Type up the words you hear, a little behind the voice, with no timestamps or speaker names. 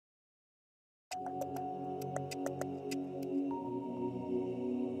Hello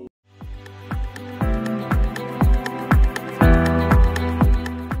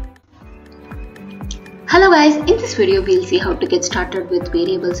guys, in this video we'll see how to get started with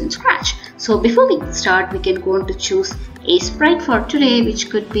variables in Scratch. So before we start, we can go on to choose a sprite for today, which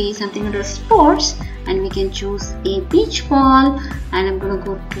could be something under sports, and we can choose a beach ball, and I'm going to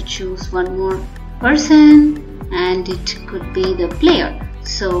go to choose one more person, and it could be the player.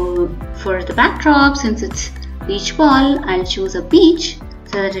 So for the backdrop, since it's beach ball, I'll choose a beach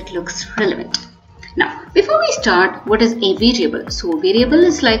so that it looks relevant. Now, before we start, what is a variable? So variable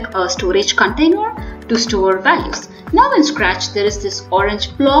is like a storage container to store values. Now in Scratch, there is this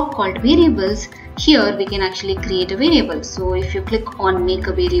orange block called variables. Here we can actually create a variable. So if you click on make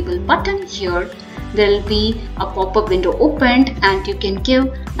a variable button here, there will be a pop-up window opened, and you can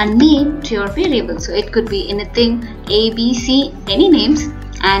give a name to your variable. So it could be anything, A, B, C, any names.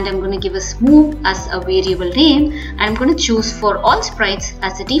 And I'm going to give a move as a variable name, and I'm going to choose for all sprites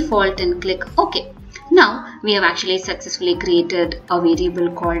as a default and click OK. Now we have actually successfully created a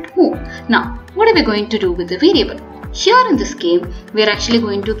variable called move. Now what are we going to do with the variable? Here in this game, we are actually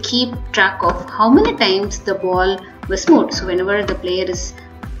going to keep track of how many times the ball was moved. So whenever the player is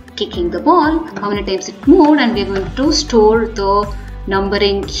kicking the ball, how many times it moved, and we are going to store the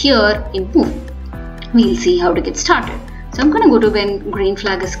numbering here in move. We'll see how to get started. So I'm going to go to when green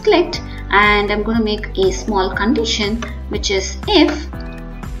flag is clicked, and I'm going to make a small condition, which is if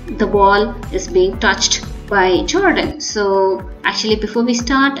the ball is being touched by Jordan. So actually before we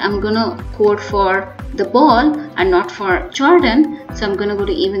start, I'm going to code for the ball and not for Jordan. So I'm going to go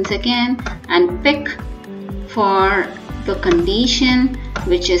to events again and pick for the condition,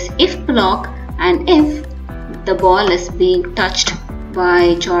 which is if block, and if the ball is being touched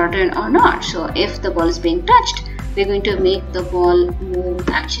by Jordan or not. So if the ball is being touched, we're going to make the ball move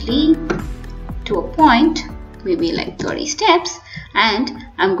actually to a point, maybe like 30 steps, and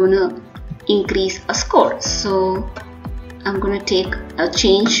I'm going to increase a score. So I'm going to take a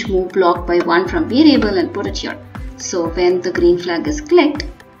change move block by 1 from variable and put it here. So when the green flag is clicked,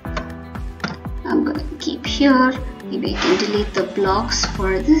 I'm going to keep here. Maybe I can delete the blocks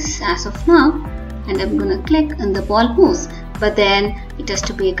for this as of now, and I'm going to click and the ball moves. But then it has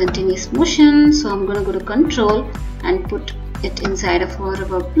to be a continuous motion, so I'm going to go to control and put it inside a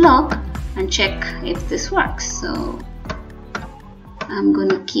forever block and check if this works. So I'm going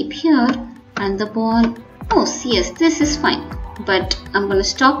to keep here and the ball moves. Yes, this is fine, but I'm going to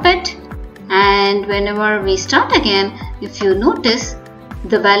stop it, and whenever we start again, if you notice,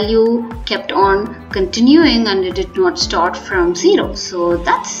 the value kept on continuing and it did not start from 0. So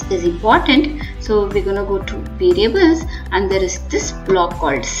that's important. So we're going to go to variables, and there is this block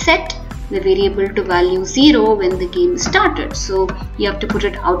called set the variable to value 0 when the game started. So you have to put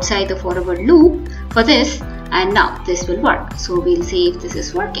it outside the forever loop for this, and now this will work. So we'll see if this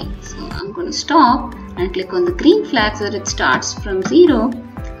is working. So I'm going to stop and click on the green flag so that it starts from 0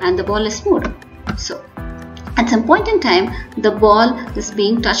 and the ball is moved. So at some point in time, the ball is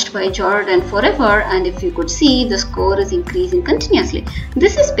being touched by Jordan forever, and if you could see, the score is increasing continuously.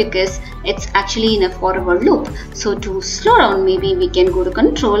 This is because it's actually in a forever loop. So to slow down, maybe we can go to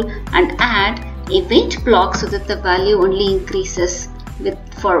control and add a wait block so that the value only increases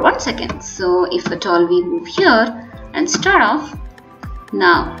for 1 second. So if at all we move here and start off,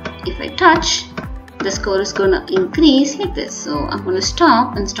 now if I touch, the score is going to increase like this. So I'm going to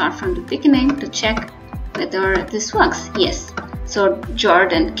stop and start from the beginning to check whether this works. Yes, so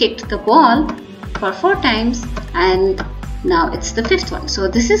Jordan kicked the ball for 4 times, and now it's the 5th one. So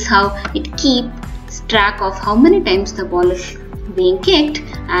this is how it keeps track of how many times the ball is being kicked,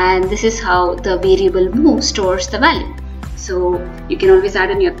 and this is how the variable move stores the value. So you can always add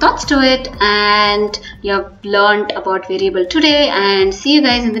in your thoughts to it, and you have learned about variable today, and see you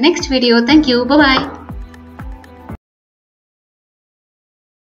guys in the next video. Thank you. Bye bye.